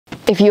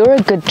If you're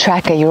a good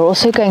tracker, you're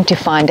also going to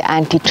find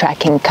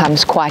anti-tracking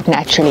comes quite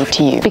naturally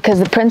to you, because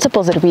the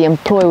principles that we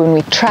employ when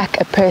we track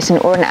a person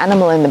or an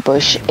animal in the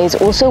bush is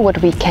also what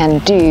we can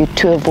do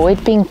to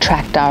avoid being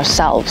tracked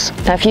ourselves.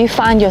 Now, if you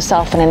find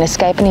yourself in an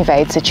escape and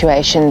evade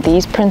situation,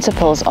 these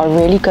principles are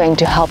really going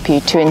to help you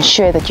to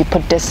ensure that you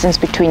put distance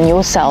between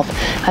yourself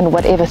and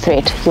whatever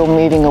threat you're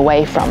moving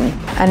away from.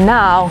 And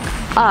now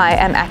I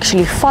am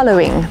actually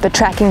following the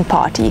tracking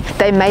party.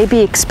 They may be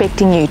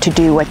expecting you to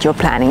do what you're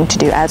planning to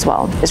do as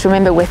well. Just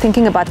remember, we're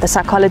thinking about the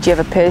psychology of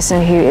a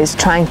person who is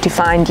trying to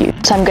find you.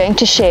 So I'm going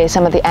to share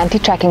some of the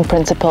anti-tracking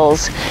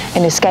principles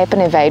in escape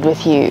and evade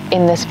with you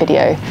in this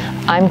video.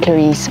 I'm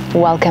Clarice.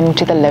 Welcome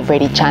to the Live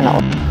Ready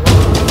channel.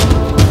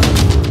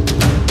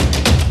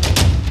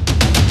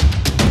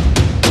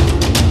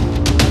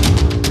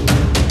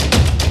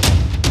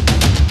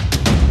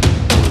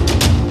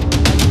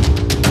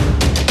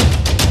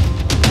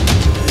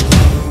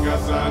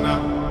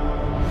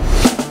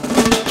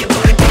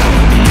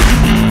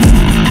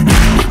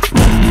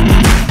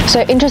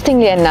 So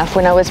interestingly enough,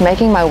 when I was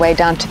making my way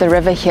down to the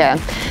river here,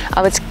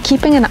 I was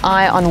keeping an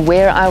eye on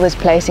where I was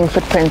placing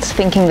footprints,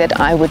 thinking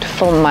that I would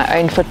film my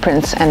own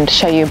footprints and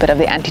show you a bit of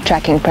the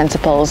anti-tracking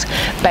principles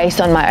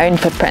based on my own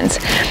footprints.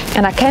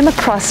 And I came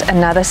across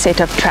another set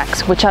of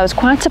tracks, which I was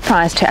quite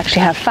surprised to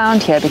actually have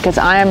found here, because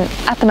I am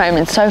at the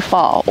moment so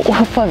far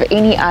off of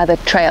any other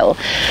trail.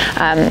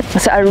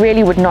 So I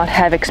really would not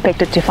have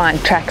expected to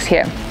find tracks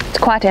here. It's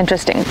quite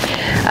interesting.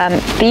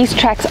 These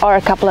tracks are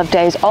a couple of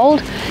days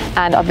old,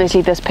 and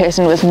obviously this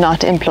person was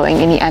not employing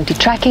any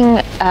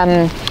anti-tracking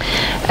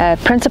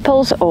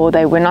principles, or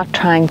they were not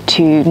trying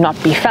to not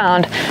be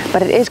found,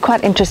 but it is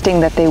quite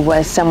interesting that there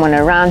was someone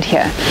around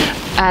here.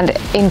 And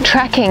in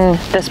tracking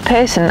this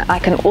person, I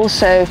can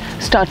also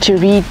start to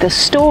read the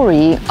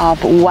story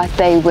of what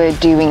they were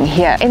doing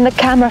here. In the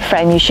camera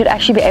frame, you should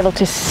actually be able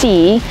to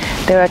see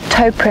there are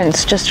toe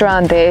prints just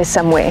around there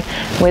somewhere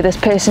where this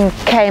person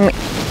came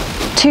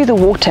to the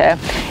water,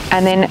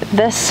 and then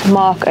this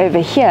mark over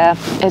here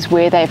is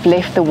where they've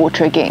left the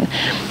water again.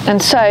 And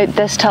so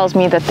this tells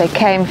me that they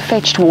came,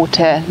 fetched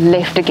water,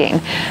 left again.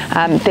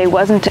 There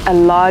wasn't a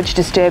large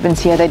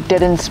disturbance here. They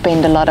didn't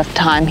spend a lot of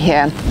time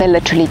here. They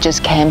literally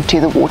just came to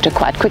the water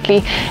quite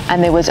quickly,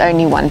 and there was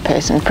only one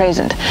person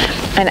present.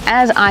 And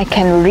as I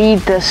can read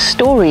this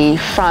story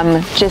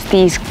from just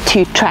these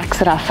two tracks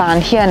that I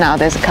found here now,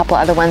 there's a couple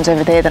other ones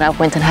over there that I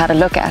went and had a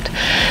look at.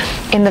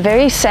 In the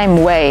very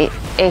same way,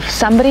 if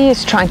somebody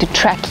is trying to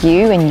track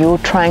you and you're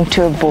trying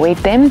to avoid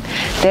them,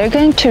 they're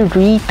going to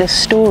read the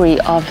story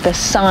of the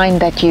sign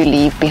that you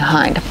leave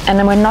behind. And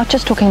then we're not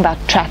just talking about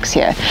tracks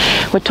here.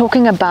 We're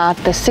talking about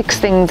the 6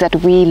 things that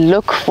we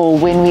look for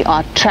when we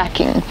are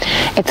tracking.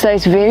 It's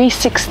those very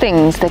 6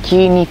 things that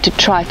you need to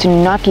try to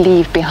not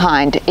leave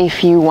behind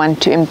if you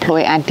want to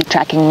employ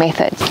anti-tracking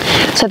methods.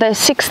 So those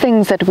 6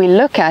 things that we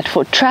look at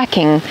for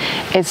tracking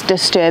is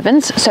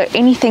disturbance. So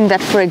anything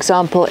that, for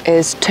example,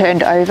 is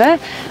turned over.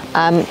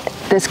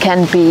 This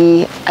can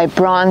be a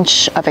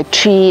branch of a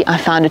tree. I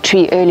found a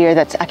tree earlier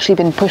that's actually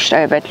been pushed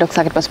over. It looks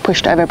like it was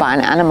pushed over by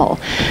an animal.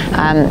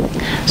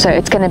 So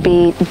it's going to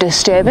be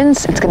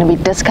disturbance. It's going to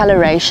be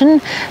discoloration.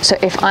 So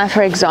if I,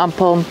 for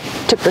example,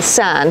 took the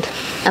sand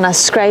and I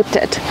scraped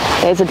it,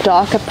 there's a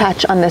darker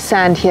patch on the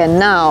sand here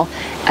now,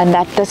 and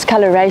that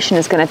discoloration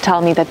is going to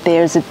tell me that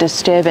there's a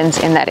disturbance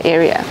in that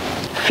area.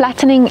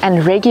 Flattening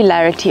and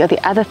regularity are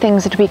the other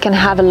things that we can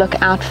have a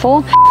look out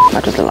for.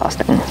 What was the last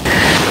thing?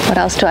 What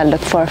else do I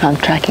look for if I'm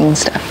tracking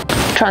stuff?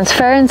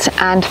 Transference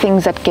and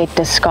things that get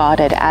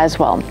discarded as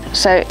well.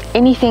 So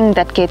anything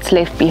that gets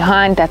left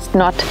behind that's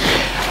not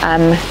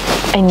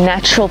a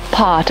natural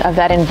part of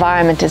that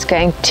environment is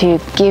going to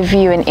give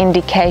you an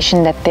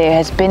indication that there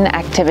has been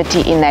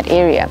activity in that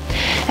area.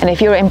 And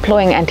if you're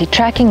employing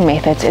anti-tracking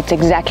methods, it's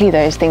exactly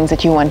those things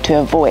that you want to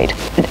avoid.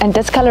 And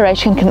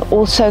discoloration can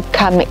also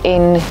come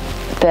in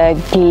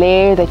the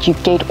glare that you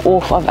get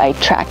off of a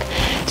track.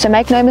 So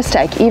make no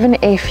mistake, even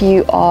if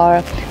you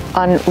are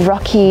on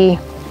rocky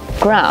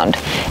ground,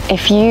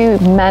 if you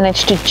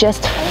manage to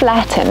just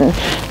flatten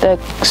the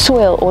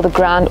soil or the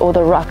ground or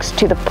the rocks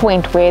to the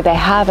point where they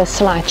have a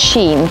slight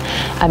sheen,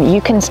 you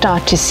can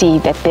start to see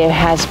that there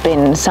has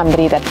been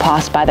somebody that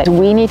passed by that.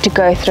 We need to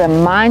go through a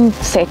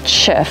mindset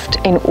shift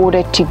in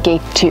order to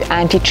get to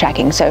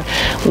anti-tracking. So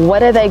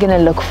what are they going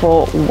to look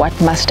for? What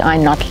must I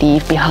not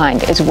leave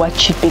behind is what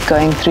should be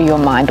going through your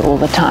mind all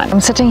the time.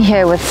 I'm sitting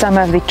here with some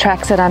of the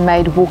tracks that I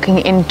made walking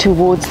in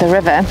towards the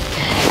river,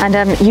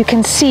 and you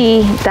can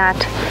see that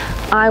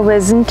I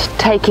wasn't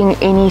taking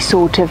any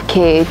sort of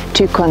care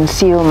to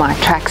conceal my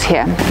tracks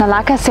here. Now,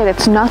 like I said,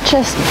 it's not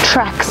just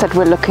tracks that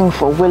we're looking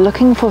for. We're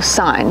looking for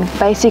sign,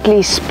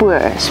 basically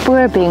spoor.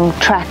 Spoor being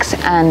tracks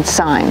and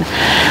sign.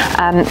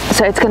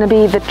 So it's going to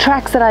be the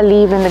tracks that I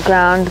leave in the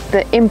ground,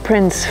 the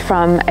imprints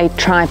from a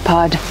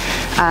tripod,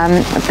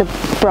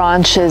 the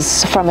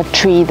branches from a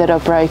tree that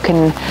are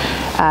broken,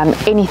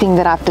 anything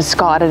that I've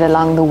discarded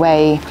along the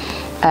way.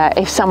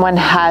 If someone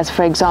has,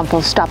 for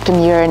example, stopped and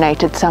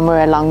urinated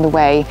somewhere along the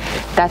way,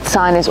 that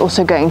sign is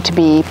also going to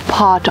be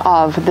part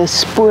of the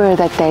spoor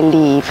that they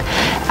leave,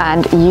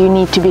 and you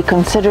need to be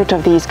considerate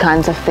of these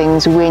kinds of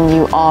things when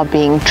you are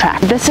being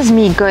tracked. This is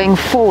me going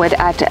forward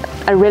at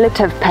a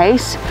relative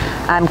pace.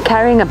 I'm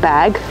carrying a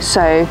bag,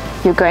 so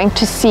you're going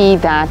to see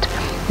that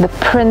the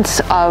prints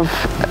of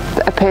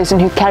a person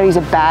who carries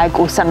a bag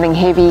or something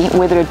heavy,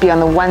 whether it be on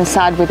the one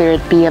side, whether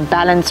it be a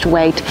balanced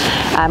weight,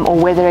 or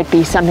whether it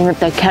be something that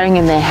they're carrying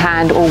in their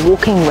hand or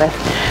walking with,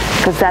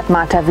 because that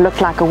might have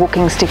looked like a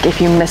walking stick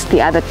if you missed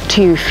the other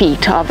 2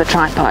 feet of the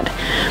tripod,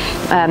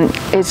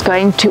 is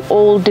going to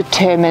all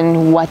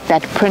determine what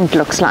that print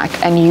looks like.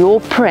 And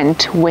your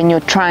print, when you're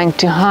trying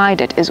to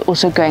hide it, is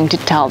also going to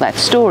tell that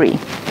story.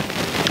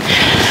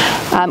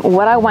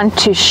 What I want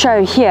to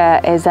show here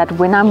is that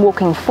when I'm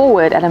walking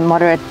forward at a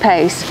moderate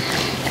pace,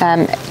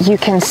 you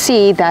can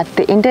see that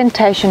the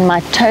indentation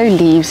my toe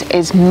leaves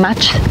is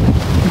much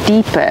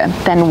deeper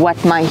than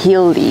what my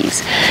heel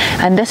leaves.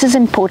 And this is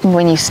important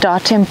when you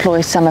start to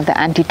employ some of the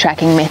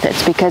anti-tracking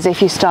methods, because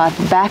if you start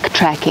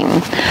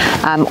backtracking,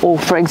 or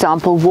for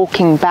example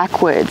walking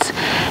backwards,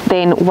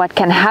 then what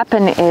can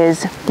happen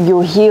is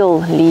your heel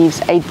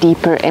leaves a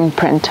deeper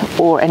imprint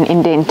or an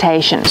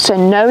indentation. So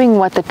knowing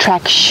what the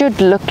track should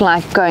look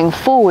like going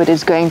forward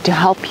is going to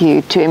help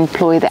you to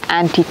employ the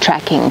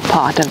anti-tracking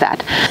part of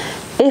that.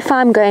 If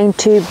I'm going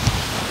to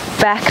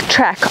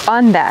backtrack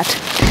on that,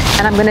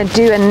 and I'm going to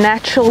do a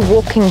natural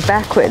walking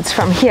backwards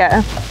from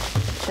here,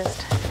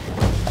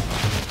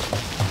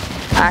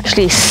 I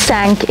actually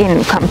sank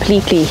in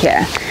completely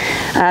here.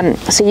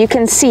 So you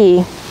can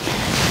see,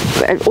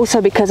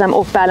 also because I'm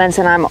off balance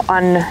and I'm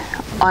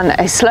on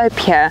a slope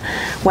here,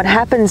 what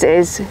happens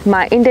is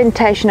my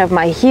indentation of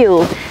my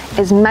heel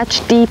is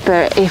much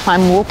deeper if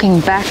I'm walking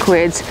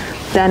backwards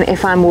than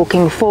if I'm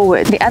walking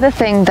forward. The other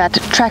thing that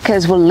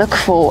trackers will look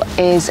for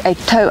is a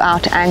toe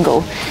out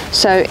angle.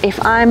 So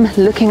if I'm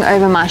looking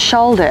over my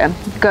shoulder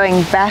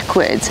going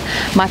backwards,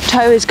 my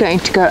toe is going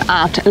to go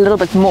out a little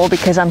bit more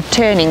because I'm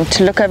turning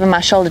to look over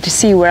my shoulder to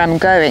see where I'm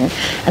going,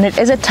 and it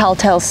is a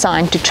telltale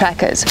sign to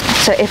trackers.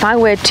 So if I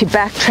were to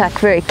backtrack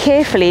very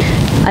carefully,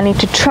 I need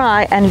to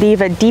try and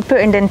leave a deeper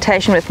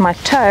indentation with my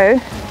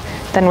toe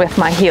than with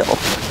my heel.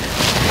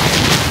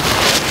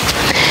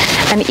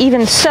 And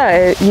even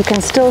so, you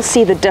can still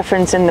see the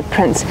difference in the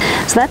prints.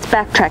 So that's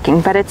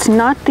backtracking, but it's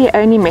not the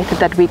only method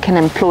that we can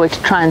employ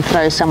to try and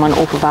throw someone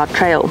off of our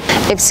trail.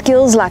 If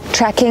skills like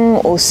tracking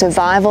or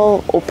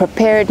survival or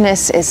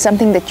preparedness is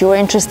something that you're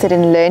interested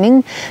in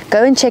learning,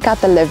 go and check out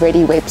the Live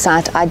Ready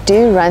website. I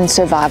do run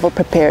survival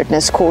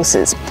preparedness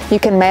courses. You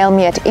can mail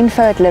me at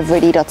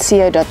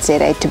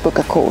info@liveready.co.za to book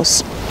a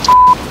course.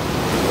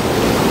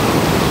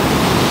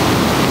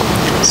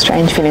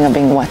 Strange feeling of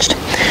being watched.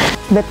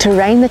 The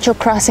terrain that you're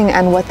crossing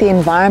and what the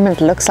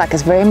environment looks like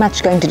is very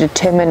much going to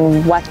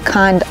determine what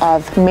kind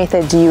of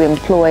methods you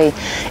employ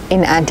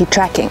in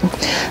anti-tracking.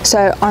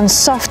 So on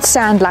soft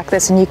sand like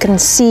this, and you can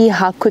see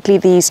how quickly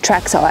these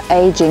tracks are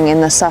aging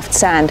in the soft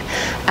sand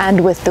and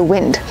with the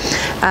wind,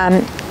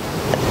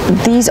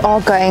 these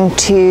are going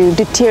to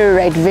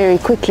deteriorate very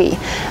quickly,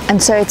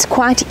 and so it's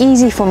quite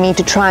easy for me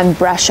to try and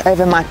brush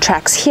over my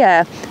tracks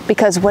here,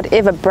 because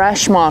whatever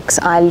brush marks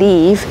I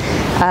leave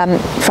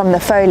from the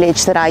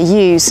foliage that I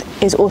use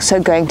is also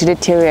going to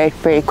deteriorate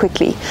very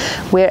quickly.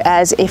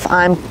 Whereas if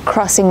I'm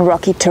crossing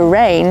rocky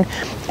terrain,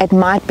 it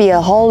might be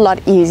a whole lot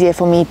easier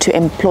for me to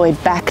employ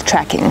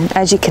backtracking.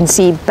 As you can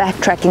see,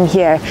 backtracking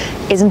here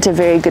isn't a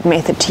very good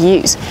method to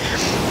use.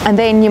 And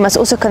then you must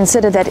also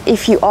consider that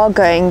if you are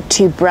going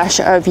to brush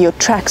over your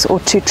tracks or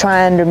to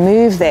try and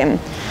remove them,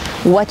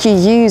 what you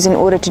use in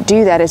order to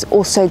do that is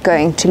also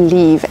going to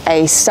leave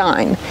a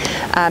sign.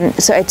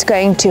 So it's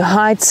going to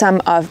hide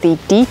some of the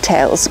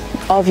details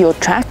of your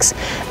tracks,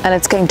 and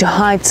it's going to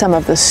hide some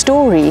of the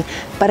story,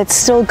 but it's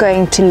still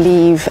going to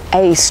leave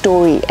a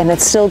story, and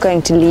it's still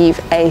going to leave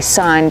a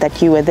sign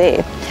that you were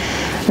there.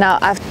 Now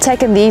I've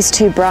taken these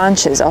two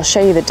branches. I'll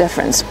show you the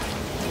difference.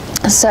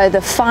 So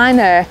the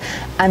finer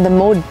and the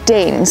more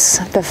dense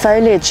the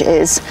foliage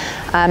is,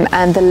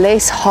 and the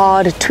less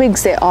hard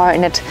twigs there are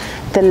in it,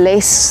 the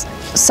less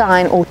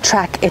sign or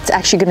track it's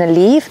actually going to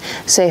leave.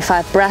 So if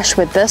I brush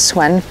with this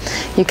one,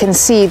 you can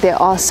see there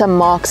are some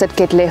marks that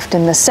get left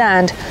in the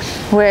sand,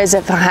 whereas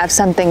if I have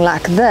something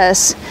like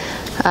this,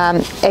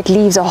 it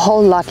leaves a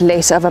whole lot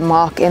less of a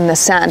mark in the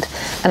sand,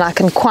 and I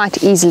can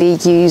quite easily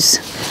use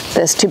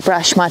this to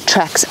brush my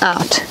tracks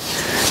out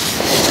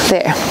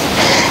there.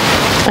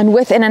 And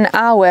within an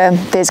hour,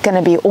 there's going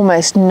to be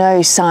almost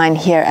no sign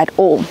here at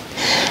all,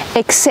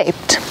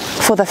 except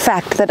for the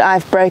fact that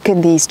I've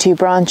broken these two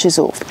branches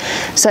off.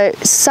 So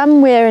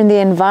somewhere in the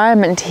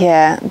environment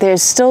here,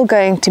 there's still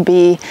going to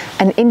be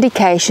an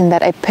indication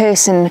that a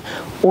person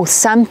or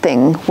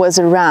something was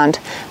around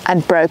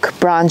and broke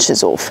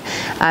branches off.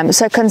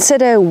 So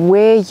consider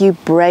where you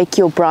break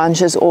your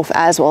branches off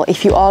as well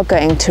if you are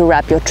going to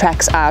wrap your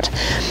tracks out,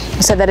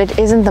 so that it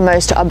isn't the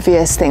most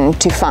obvious thing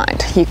to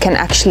find. You can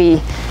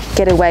actually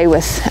get away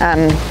with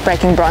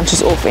breaking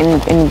branches off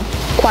in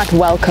quite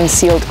well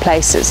concealed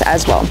places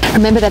as well.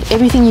 Remember that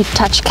everything you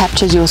touch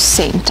captures your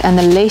scent, and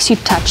the less you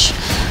touch,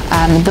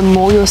 the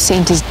more your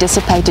scent is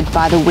dissipated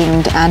by the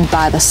wind and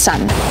by the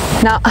sun.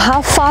 Now,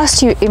 how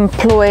fast you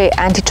employ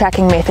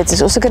anti-tracking methods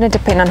is also going to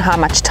depend on how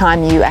much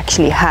time you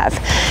actually have.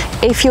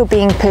 If you're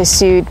being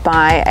pursued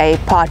by a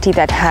party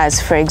that has,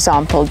 for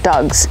example,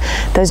 dogs,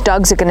 those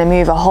dogs are going to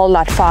move a whole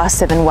lot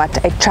faster than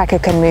what a tracker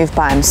can move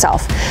by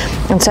himself.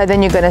 And so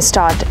then you're going to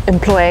start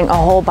employing a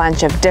whole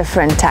bunch of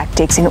different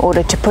tactics in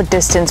order to put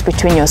distance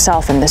between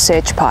yourself and the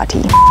search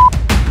party.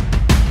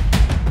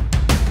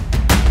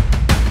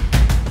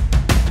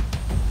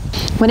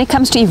 When it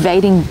comes to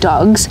evading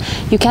dogs,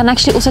 you can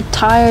actually also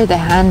tire the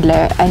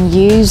handler and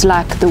use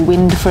like the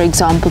wind, for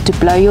example, to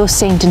blow your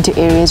scent into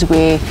areas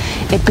where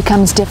it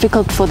becomes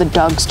difficult for the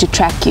dogs to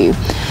track you.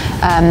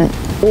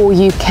 Or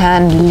you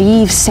can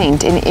leave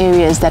scent in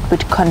areas that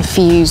would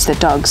confuse the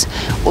dogs,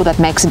 or that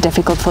makes it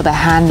difficult for the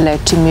handler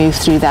to move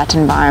through that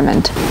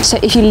environment. So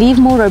if you leave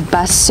more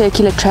robust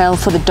circular trail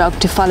for the dog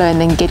to follow and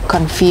then get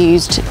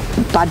confused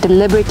by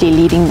deliberately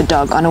leading the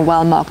dog on a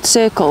well-marked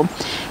circle,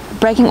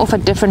 breaking off a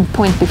different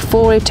point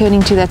before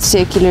returning to that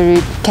circular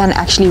route can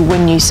actually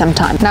win you some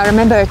time. Now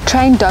remember, a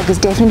trained dog is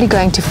definitely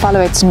going to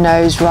follow its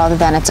nose rather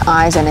than its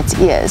eyes and its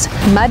ears.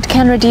 Mud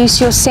can reduce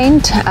your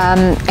scent,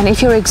 and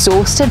if you're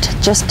exhausted,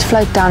 just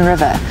float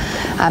downriver,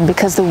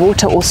 because the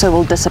water also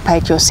will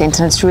dissipate your scent,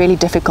 and it's really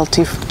difficult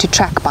to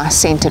track by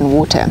scent and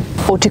water.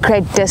 Or to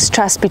create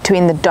distrust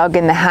between the dog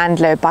and the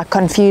handler by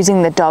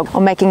confusing the dog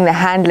or making the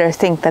handler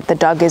think that the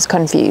dog is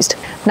confused.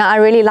 Now, I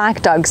really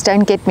like dogs,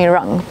 don't get me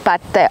wrong, but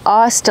they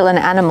are still an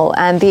animal,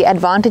 and the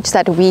advantage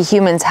that we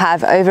humans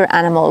have over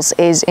animals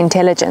is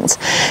intelligence.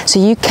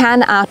 So you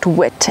can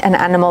outwit an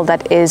animal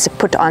that is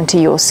put onto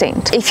your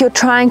scent. If you're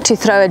trying to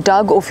throw a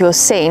dog off your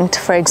scent,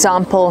 for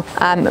example,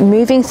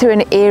 moving through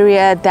an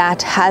area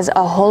that has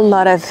a whole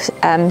lot of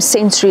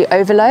sensory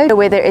overload,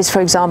 where there is,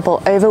 for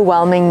example,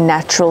 overwhelming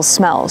natural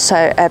smell,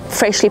 so a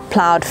freshly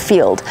plowed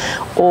field,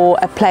 or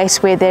a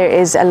place where there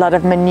is a lot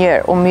of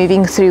manure, or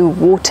moving through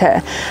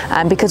water,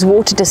 because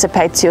water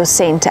dissipates your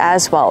scent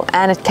as well,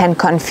 and it can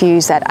confuse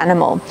that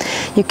animal.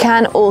 You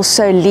can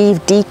also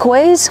leave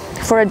decoys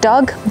for a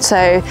dog.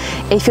 So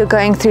if you're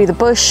going through the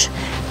bush,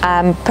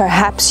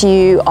 perhaps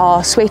you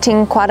are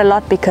sweating quite a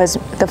lot, because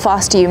the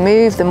faster you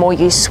move, the more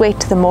you sweat,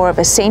 the more of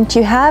a scent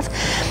you have.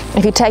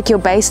 If you take your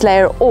base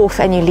layer off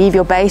and you leave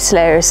your base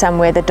layer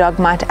somewhere, the dog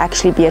might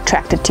actually be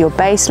attracted to your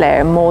base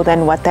layer more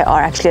than what they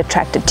are actually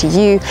attracted to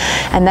you,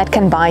 and that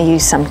can buy you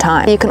some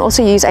time. You can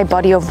also use a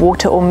body of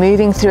water or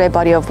moving through a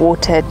body of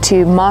water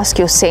to mask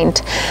your scent,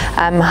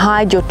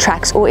 hide your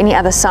tracks or any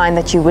other sign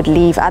that you would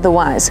leave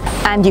otherwise.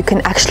 And you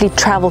can actually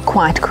travel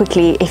quite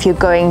quickly if you're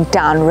going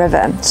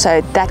downriver,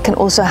 so that can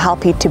also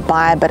help you to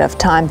buy a bit of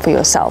time for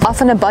yourself.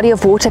 Often a body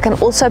of water can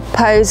also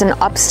pose an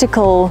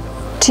obstacle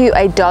to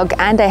a dog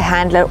and a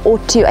handler, or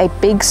to a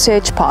big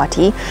search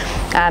party,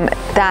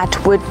 that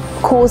would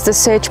cause the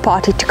search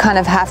party to kind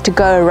of have to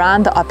go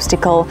around the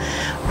obstacle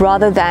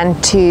rather than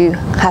to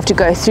have to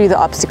go through the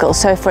obstacle.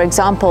 So for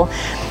example,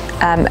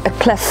 a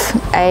cliff,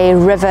 a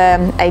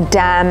river, a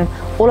dam,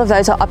 all of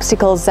those are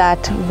obstacles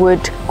that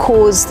would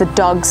cause the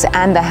dogs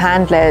and the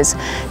handlers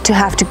to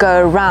have to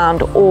go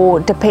around,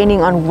 or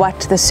depending on what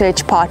the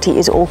search party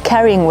is all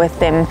carrying with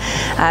them,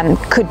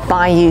 could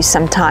buy you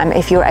some time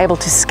if you're able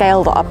to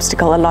scale the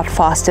obstacle a lot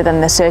faster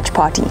than the search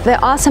party.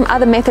 There are some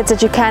other methods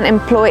that you can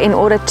employ in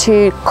order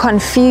to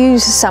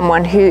confuse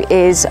someone who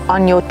is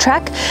on your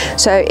track.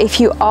 So if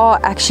you are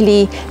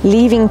actually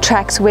leaving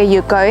tracks where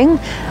you're going,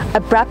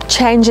 abrupt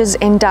changes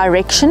in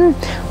direction,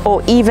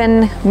 or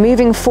even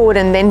moving forward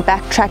and then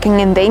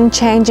backtracking and then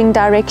changing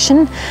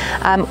direction,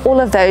 all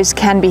of those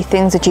can be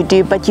things that you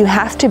do, but you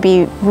have to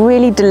be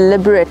really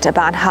deliberate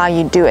about how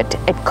you do it.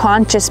 It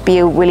can't just be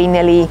a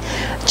willy-nilly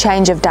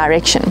change of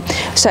direction.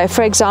 So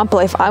for example,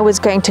 if I was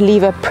going to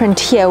leave a print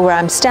here where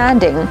I'm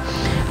standing,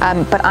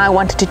 but I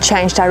wanted to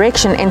change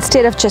direction,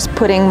 instead of just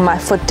putting my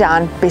foot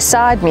down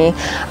beside me,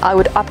 I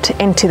would opt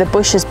into the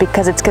bushes,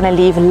 because it's going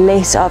to leave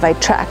less of a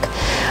track.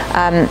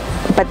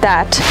 But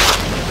that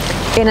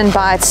in and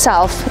by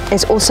itself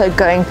is also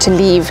going to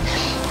leave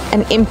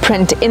an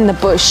imprint in the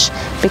bush,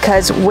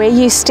 because where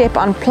you step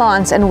on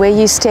plants and where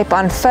you step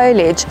on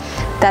foliage,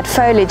 that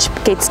foliage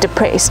gets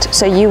depressed,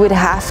 so you would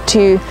have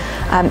to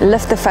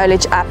lift the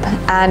foliage up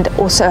and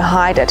also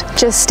hide it.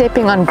 Just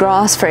stepping on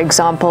grass, for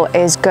example,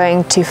 is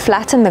going to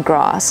flatten the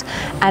grass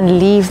and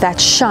leave that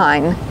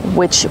shine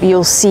which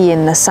you'll see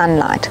in the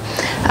sunlight.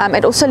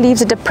 It also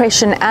leaves a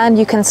depression, and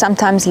you can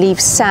sometimes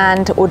leave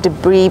sand or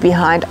debris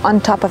behind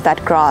on top of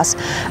that grass,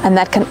 and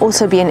that can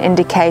also be an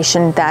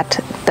indication that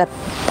the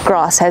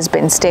grass has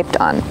been stepped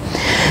on.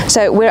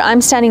 So where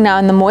I'm standing now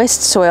in the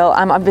moist soil,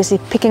 I'm obviously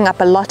picking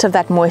up a lot of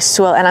that moist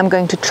soil, and I'm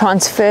going to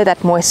transfer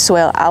that moist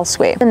soil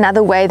elsewhere.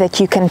 Another way that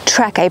you can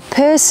track a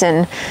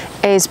person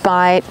is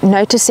by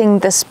noticing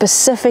the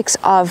specifics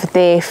of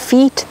their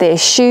feet, their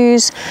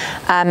shoes,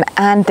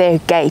 and their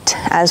gait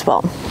as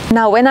well.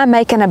 Now when I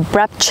make an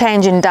abrupt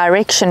change in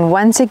direction,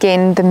 once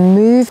again the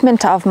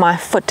movement of my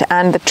foot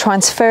and the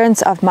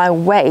transference of my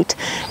weight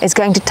is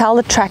going to tell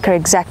the tracker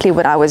exactly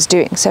what I was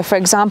doing. So for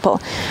example,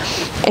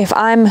 if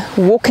I'm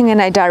walking in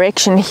a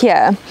direction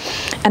here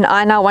and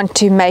I now want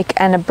to make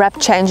an abrupt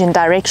change in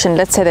direction,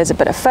 let's say there's a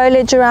bit of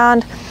foliage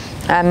around,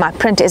 my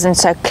print isn't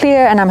so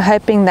clear, and I'm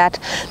hoping that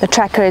the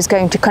tracker is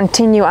going to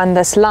continue on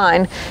this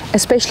line,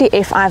 especially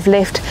if I've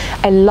left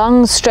a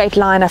long straight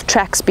line of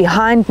tracks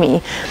behind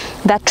me.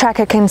 That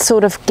tracker can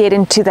sort of get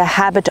into the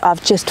habit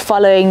of just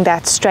following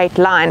that straight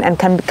line and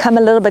can become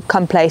a little bit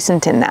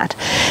complacent in that.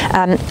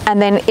 And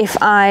then if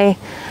I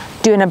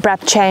do an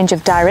abrupt change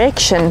of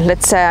direction,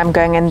 let's say I'm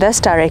going in this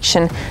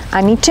direction,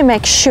 I need to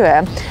make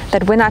sure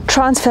that when I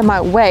transfer my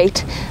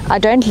weight, I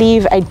don't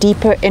leave a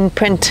deeper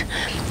imprint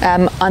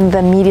on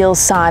the medial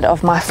side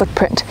of my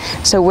footprint.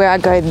 So where I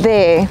go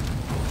there,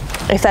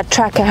 if that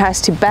tracker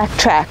has to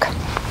backtrack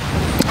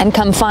and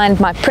come find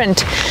my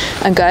print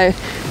and go,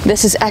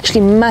 this is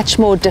actually much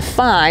more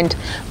defined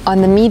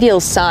on the medial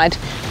side,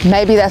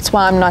 maybe that's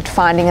why I'm not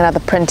finding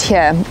another print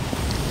here.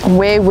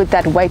 Where would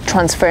that weight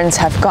transference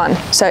have gone?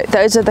 So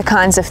those are the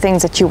kinds of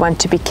things that you want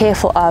to be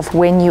careful of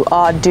when you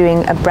are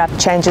doing abrupt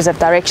changes of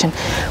direction.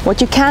 What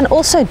you can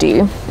also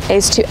do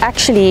is to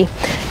actually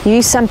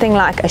use something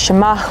like a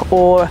shamach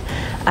or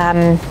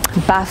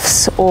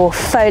buffs or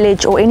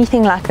foliage or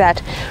anything like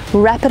that,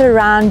 wrap it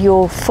around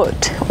your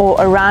foot or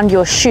around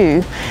your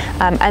shoe,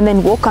 and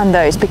then walk on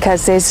those,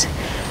 because there's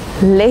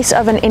less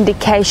of an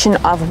indication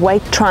of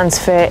weight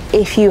transfer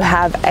if you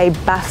have a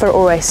buffer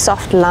or a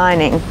soft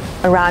lining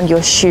around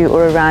your shoe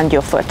or around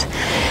your foot.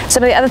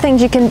 Some of the other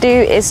things you can do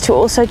is to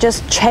also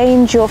just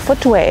change your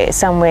footwear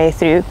somewhere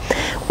through,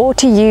 or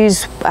to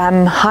use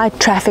high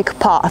traffic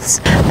paths.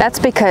 That's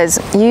because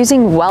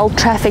using well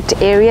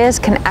trafficked areas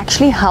can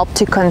actually help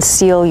to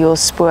conceal your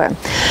spoor.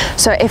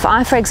 So if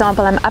I, for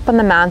example, am up on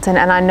the mountain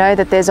and I know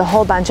that there's a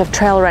whole bunch of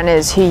trail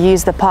runners who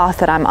use the path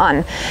that I'm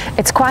on,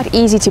 it's quite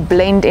easy to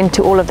blend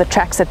into all of the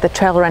tracks that the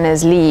trail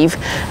runners leave,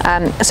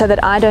 so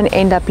that I don't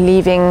end up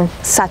leaving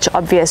such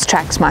obvious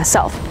tracks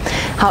myself.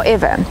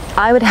 However,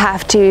 I would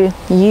have to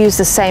use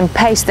the same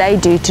pace they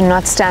do to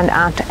not stand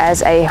out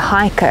as a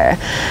hiker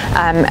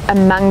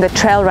among the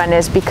trail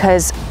runners,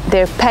 because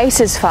their pace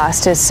is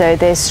faster, so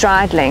their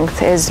stride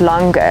length is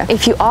longer.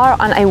 If you are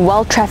on a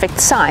well-trafficked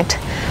site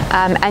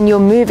and you're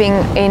moving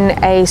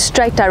in a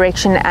straight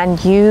direction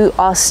and you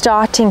are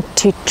starting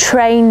to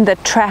train the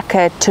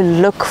tracker to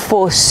look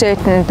for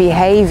certain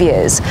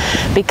behaviors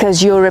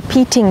because you're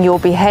repeating your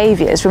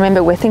behaviors,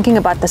 remember we're thinking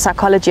about the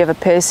psychology of a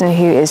person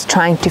who is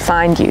trying to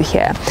find you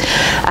here,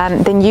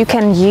 then you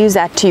can use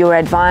that to your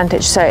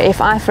advantage. So if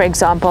I, for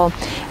example,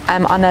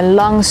 am on a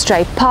long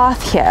straight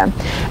path here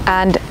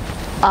and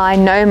I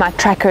know my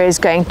tracker is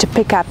going to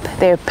pick up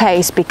their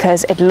pace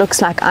because it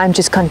looks like I'm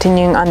just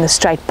continuing on the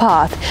straight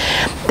path,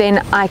 then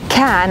I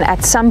can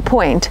at some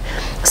point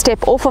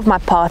step off of my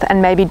path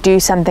and maybe do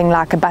something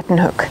like a button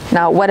hook.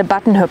 Now what a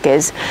button hook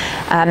is,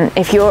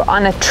 if you're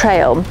on a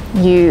trail,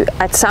 you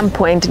at some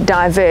point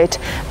divert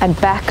and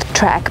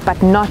backtrack,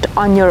 but not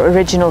on your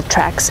original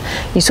tracks.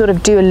 You sort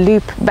of do a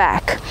loop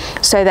back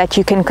so that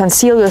you can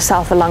conceal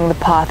yourself along the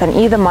path and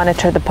either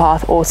monitor the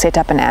path or set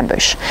up an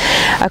ambush.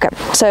 Okay,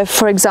 so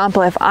for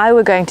example, if I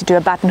were going to do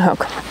a button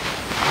hook,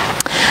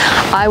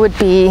 I would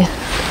be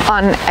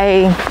on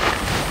a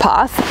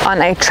path,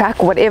 on a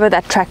track, whatever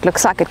that track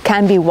looks like. It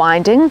can be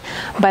winding,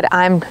 but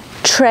I'm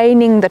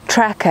training the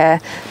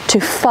tracker to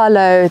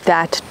follow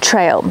that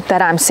trail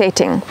that I'm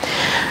setting.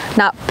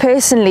 Now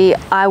personally,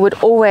 I would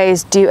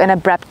always do an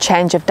abrupt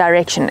change of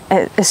direction,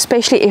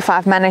 especially if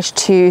I've managed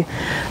to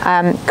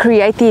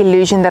create the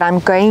illusion that I'm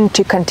going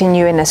to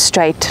continue in a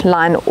straight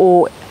line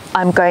or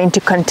I'm going to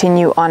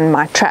continue on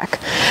my track.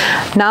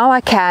 Now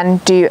I can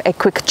do a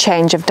quick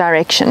change of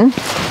direction,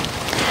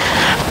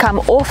 come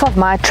off of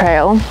my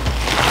trail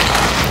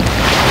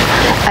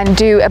and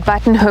do a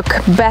button hook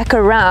back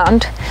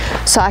around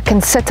so I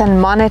can sit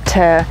and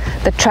monitor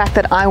the track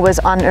that I was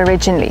on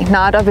originally.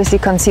 Now I'd obviously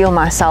conceal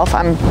myself,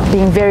 I'm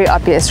being very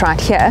obvious right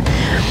here,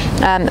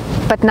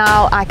 but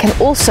now I can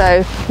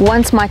also,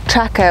 once my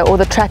tracker or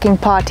the tracking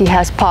party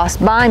has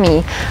passed by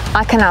me,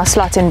 I can now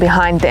slot in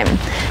behind them,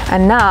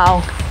 and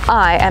now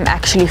I am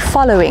actually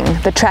following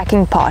the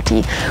tracking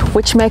party,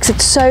 which makes it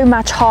so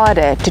much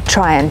harder to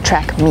try and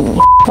track me.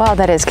 Wow,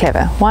 that is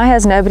clever. Why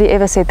has nobody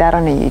ever said that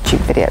on a YouTube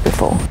video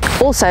before?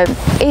 Also,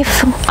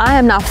 if I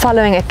am now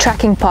following a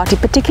tracking party,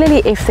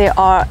 particularly if there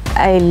are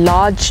a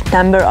large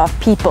number of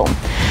people,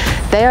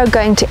 they are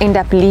going to end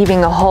up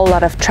leaving a whole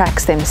lot of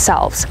tracks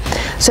themselves.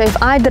 So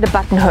if I did a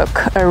button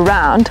hook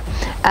around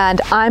and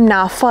I'm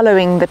now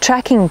following the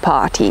tracking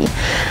party,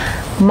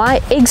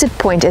 my exit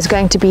point is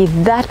going to be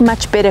that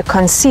much better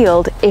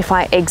concealed if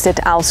I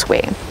exit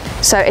elsewhere.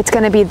 So it's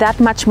going to be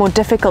that much more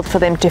difficult for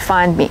them to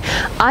find me.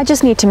 I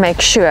just need to make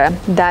sure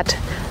that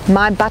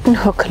my button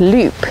hook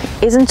loop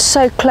isn't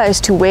so close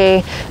to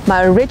where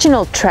my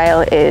original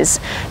trail is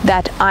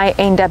that I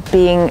end up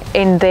being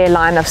in their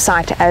line of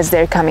sight as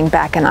they're coming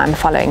back and I'm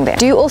following them.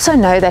 Do you also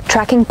know that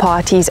tracking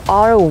parties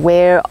are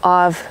aware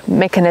of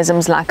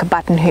mechanisms like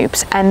button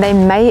hoops, and they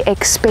may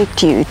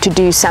expect you to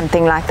do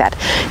something like that?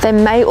 They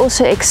may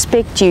also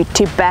expect you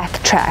to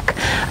backtrack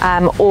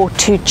or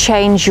to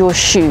change your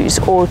shoes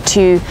or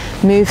to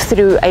move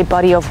through a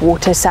body of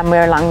water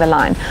somewhere along the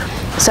line.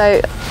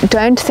 So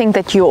don't think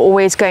that you're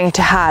always going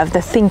to have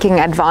the thinking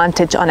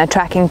advantage on a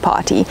tracking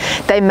party.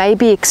 They may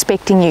be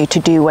expecting you to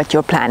do what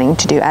you're planning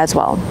to do as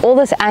well. All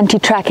this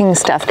anti-tracking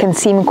stuff can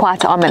seem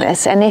quite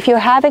ominous, and if you're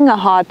having a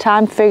hard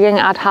time figuring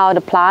out how it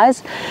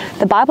applies,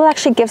 the Bible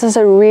actually gives us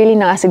a really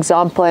nice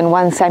example in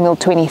 1 Samuel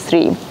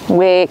 23,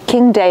 where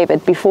King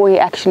David, before he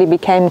actually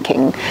became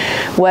king,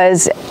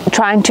 was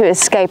trying to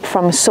escape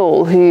from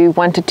Saul, who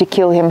wanted to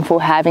kill him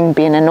for having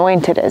been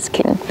anointed as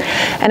king.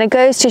 And it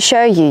goes to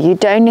show you, you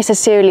don't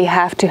necessarily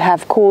have to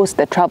have caused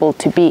the trouble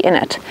to be in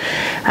it.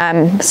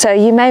 So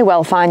you may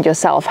well find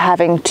yourself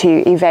having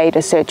to evade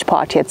a search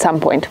party at some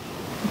point.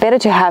 Better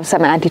to have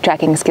some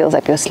anti-tracking skills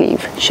up your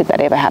sleeve, should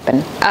that ever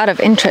happen. Out of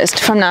interest,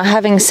 from now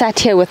having sat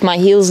here with my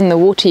heels in the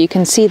water, you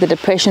can see the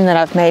depression that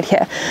I've made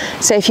here.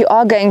 So if you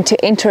are going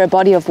to enter a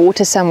body of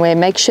water somewhere,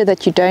 make sure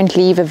that you don't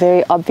leave a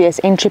very obvious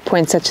entry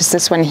point such as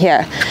this one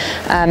here,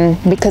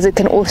 because it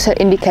can also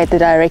indicate the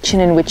direction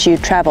in which you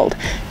traveled.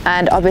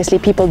 And obviously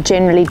people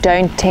generally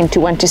don't tend to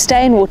want to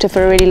stay in water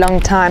for a really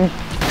long time.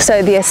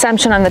 So the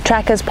assumption on the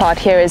tracker's part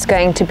here is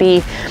going to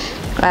be,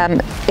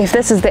 if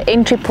this is the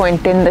entry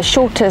point, then the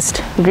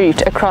shortest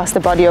route across the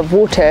body of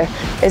water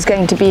is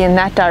going to be in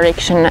that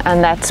direction,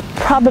 and that's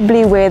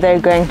probably where they're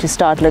going to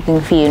start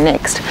looking for you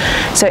next.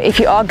 So if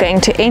you are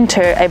going to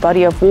enter a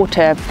body of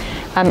water,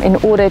 in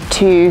order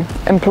to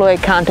employ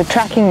counter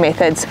tracking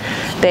methods,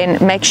 then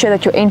make sure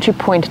that your entry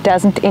point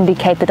doesn't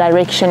indicate the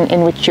direction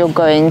in which you're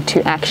going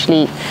to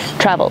actually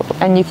travel.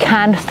 And you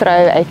can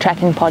throw a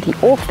tracking party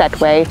off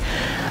that way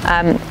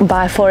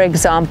by, for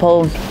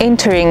example,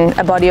 entering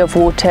a body of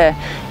water,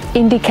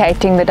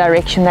 indicating the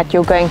direction that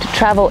you're going to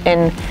travel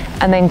in,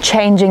 and then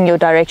changing your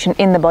direction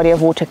in the body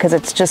of water, because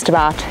it's just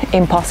about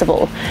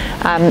impossible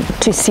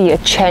to see a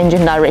change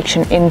in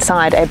direction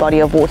inside a body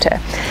of water.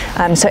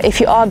 So if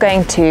you are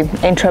going to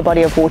enter a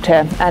body of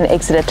water and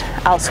exit it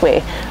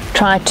elsewhere,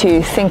 try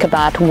to think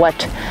about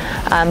what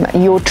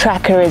your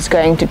tracker is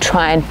going to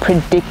try and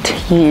predict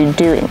you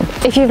doing.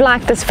 If you've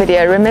liked this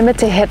video, remember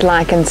to hit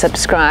like and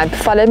subscribe.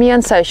 Follow me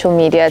on social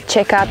media.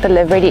 Check out the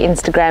Live Ready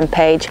Instagram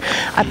page.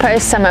 I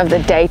post some of the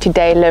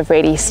day-to-day Live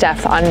Ready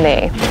stuff on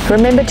there.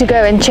 Remember to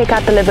go and check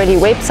out the Live Ready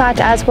website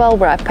as well,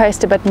 where I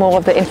post a bit more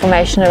of the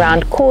information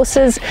around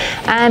courses.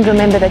 And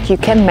remember that you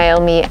can mail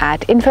me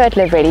at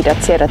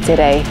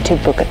info@liveready.co.za to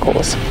book a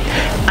course.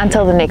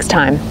 Until the next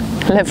time,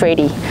 live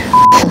ready.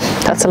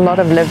 That's a lot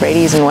of live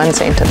readies in one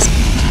sentence.